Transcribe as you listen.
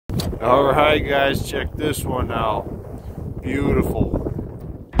All right, guys, check this one out. Beautiful.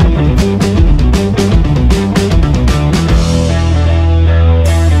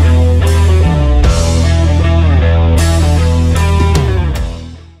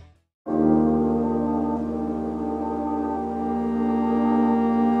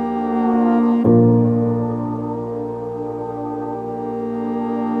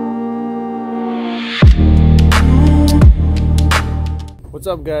 What's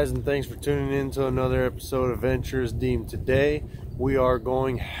up, guys, and thanks for tuning in to another episode of Adventures Deemed. Today we are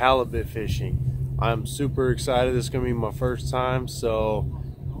going halibut fishing. I'm super excited. This is gonna be my first time, so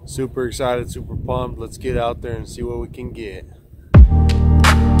super excited, super pumped. Let's get out there and see what we can get.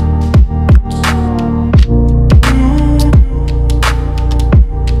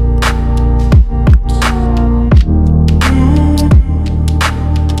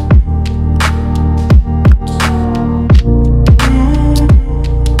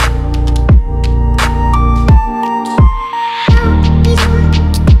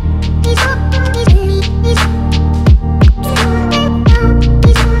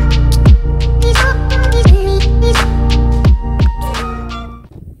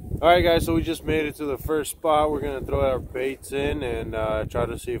 Alright, guys, so we just made it to the first spot. We're going to throw our baits in and try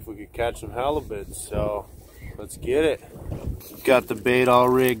to see if we could catch some halibut. So let's get it. Got the bait all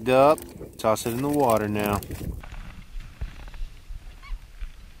rigged up. Toss it in the water now.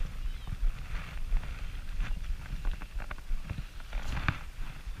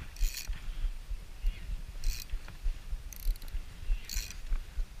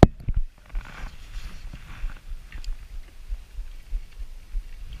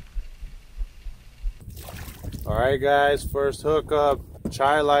 Alright, guys, first hookup.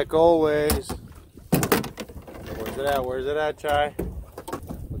 Chai, like always. Where's it at? Where's it at, Chai?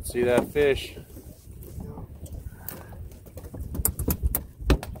 Let's see that fish.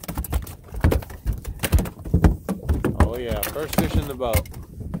 Oh yeah, first fish in the boat.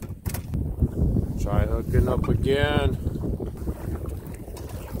 Chai hooking up again.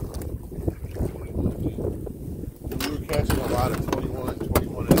 We were catching a lot of 21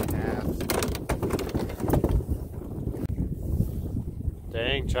 and a half.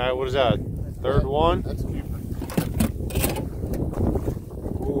 Dang, Chai, what is that? Third one? That's a keeper.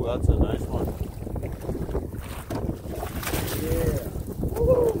 Ooh, that's a nice one. Yeah.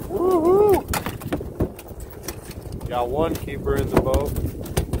 Woohoo! Got one keeper in the boat.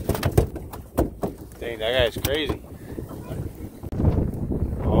 Dang, that guy's crazy.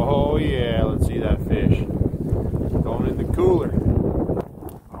 Oh yeah, let's see that fish. Going in the cooler.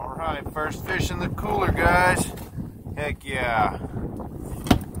 Alright, first fish in the cooler, guys. Heck yeah.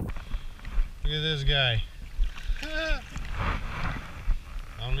 Look at this guy. I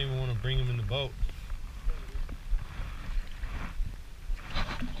don't even want to bring him in the boat.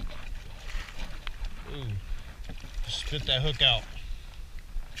 Ooh, just spit that hook out.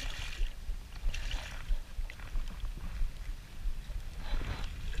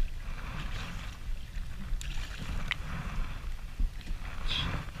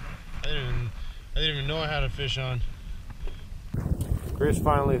 I didn't even know I had a fish on. Chris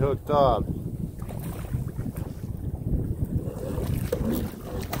finally hooked up.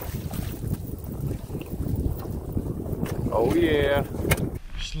 Oh yeah.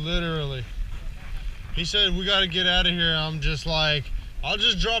 Just literally. He said we gotta get out of here. I'm just like, I'll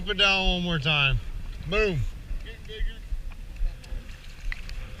just drop it down one more time. Boom. Get bigger.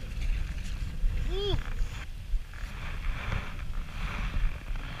 Woo.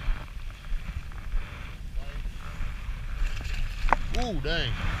 Ooh,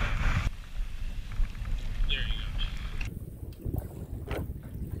 dang. There you go.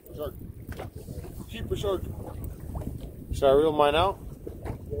 Shark. Keeper shark. Should I reel mine out?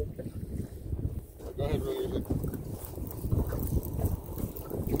 Go ahead, reel it.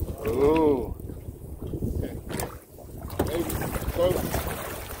 Ooh. Okay. Maybe. Close.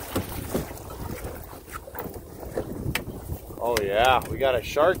 Oh yeah, we got a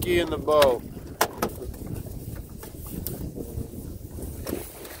sharky in the boat.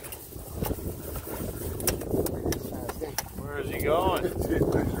 Where is he going?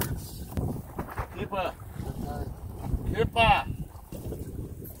 Keeper. Keeper.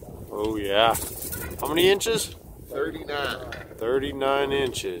 Oh yeah. How many inches? 39. 39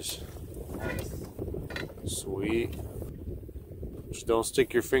 inches. Sweet. Just don't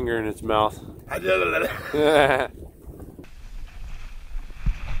stick your finger in its mouth.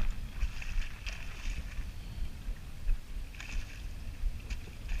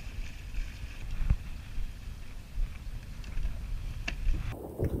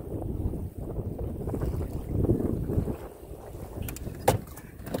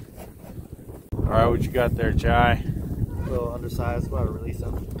 right, what you got there, Chai? A little undersized, go ahead and release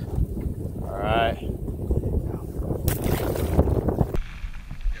him. All right.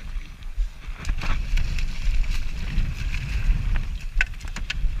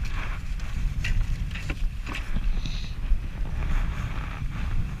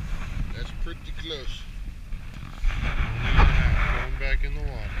 That's pretty close. Going back in the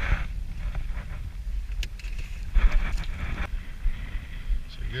water.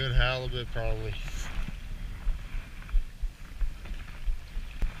 It's a good halibut, probably.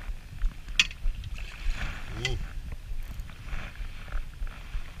 Ooh.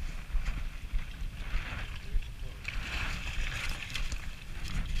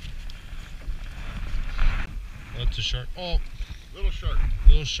 That's a shark. Oh, little shark.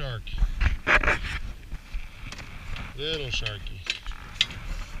 Little shark. Little sharky.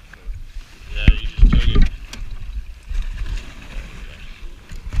 Yeah, you just took it.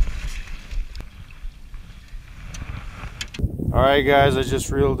 All right, guys, I just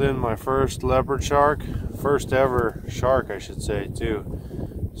reeled in my first leopard shark. First ever shark, I should say,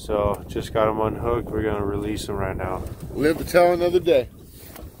 too. So, just got him unhooked. We're gonna release him right now. Live to tell another day.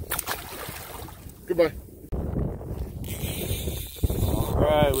 Goodbye. All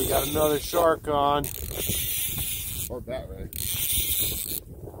right, we got another shark on. Or bat ray.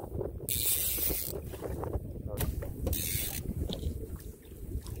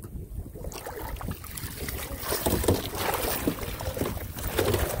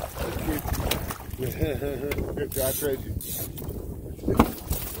 Good job, Tracy.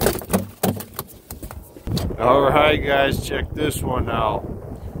 All right, guys, check this one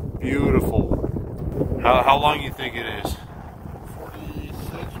out. Beautiful. How long you think it is?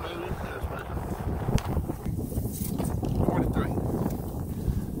 46 maybe? Yes, 43.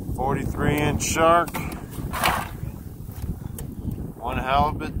 43-inch shark. One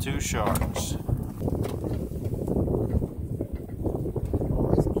halibut, two sharks.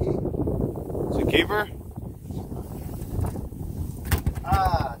 Is it a keeper?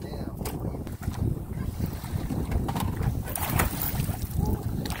 Ah, damn.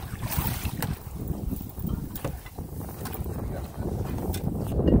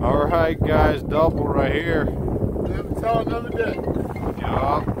 All right, guys, double right here. Live to tell another day.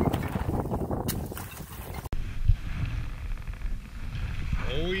 Yup.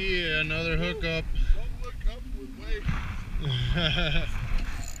 Oh yeah, another hookup. Don't look up with weight.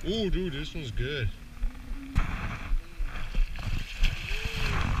 Ooh, dude, this one's good.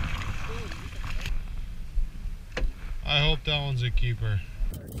 I hope that one's a keeper.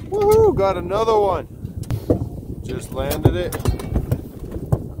 Woohoo! Got another one. Just landed it.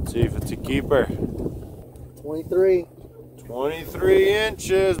 Let's see if it's a keeper. 23. 23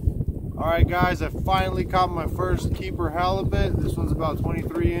 inches. All right, guys, I finally caught my first keeper halibut. This one's about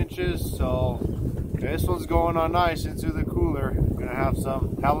 23 inches, so this one's going on nice into the cooler. Gonna have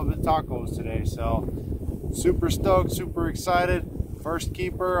some halibut tacos today, so super stoked, super excited. First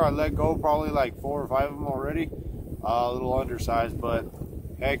keeper. I let go probably like 4 or 5 of them already. A little undersized, but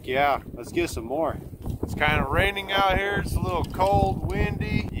heck yeah, let's get some more. It's kind of raining out here. It's a little cold,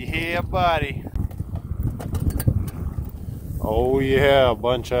 windy. Yeah, buddy. Oh yeah, a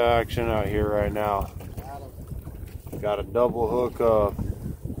bunch of action out here right now. Got a double hook up.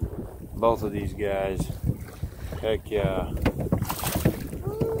 Both of these guys. Heck yeah.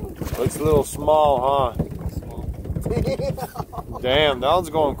 Looks a little small, huh? Damn, that one's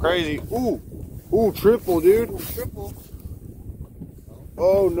going crazy. Ooh, ooh, triple, dude. Triple.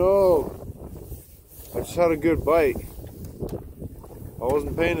 Oh no. I just had a good bite. I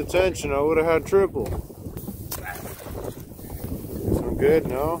wasn't paying attention, I would have had triple. Some good,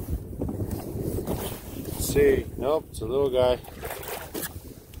 no? Let's see. Nope, it's a little guy.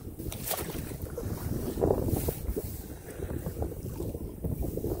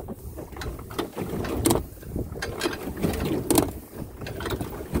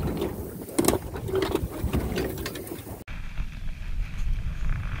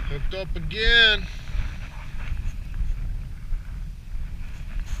 Hooked up again.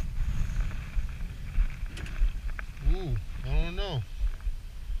 Ooh, I don't know.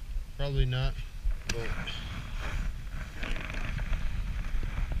 Probably not, but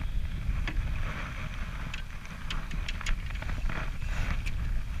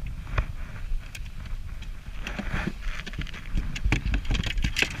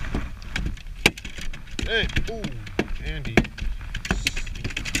hey, ooh, Andy.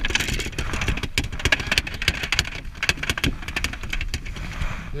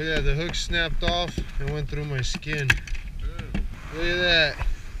 Look at that, the hook snapped off and went through my skin. Look at that.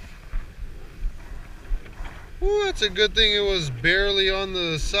 Ooh, that's a good thing it was barely on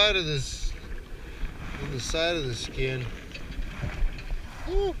the side of this on the side of the skin.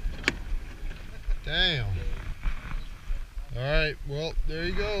 Woo. Damn. Alright, well, there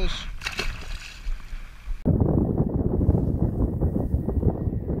he goes.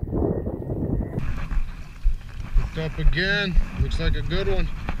 Hooked up again. Looks like a good one.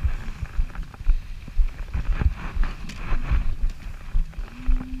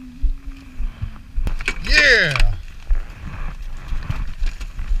 Yeah!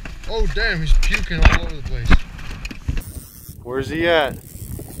 Oh damn, he's puking all over the place. Where's he at?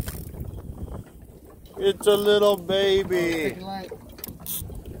 It's a little baby. No,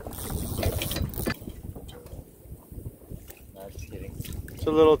 just kidding. It's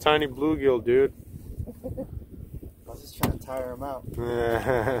a little tiny bluegill, dude. I was just trying to tire him out.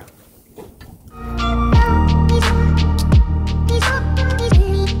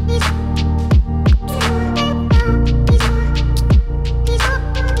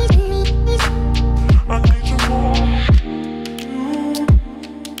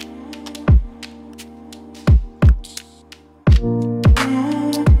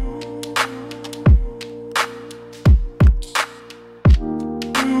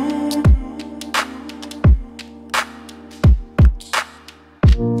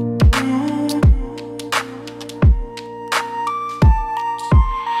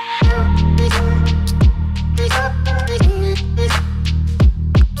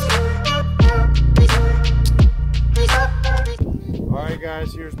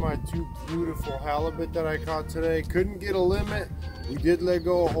 Guys, here's my 2 beautiful halibut that I caught today. Couldn't get a limit. We did let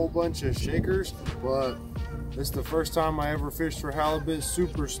go a whole bunch of shakers, but this is the first time I ever fished for halibut.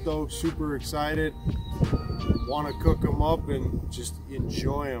 Super stoked, super excited. Want to cook them up and just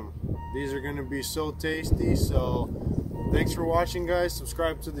enjoy them. These are going to be so tasty. So thanks for watching, guys.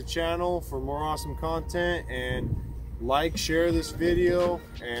 Subscribe to the channel for more awesome content, and like, share this video,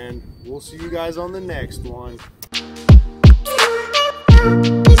 and we'll see you guys on the next one. Thank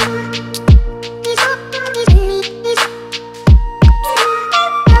you.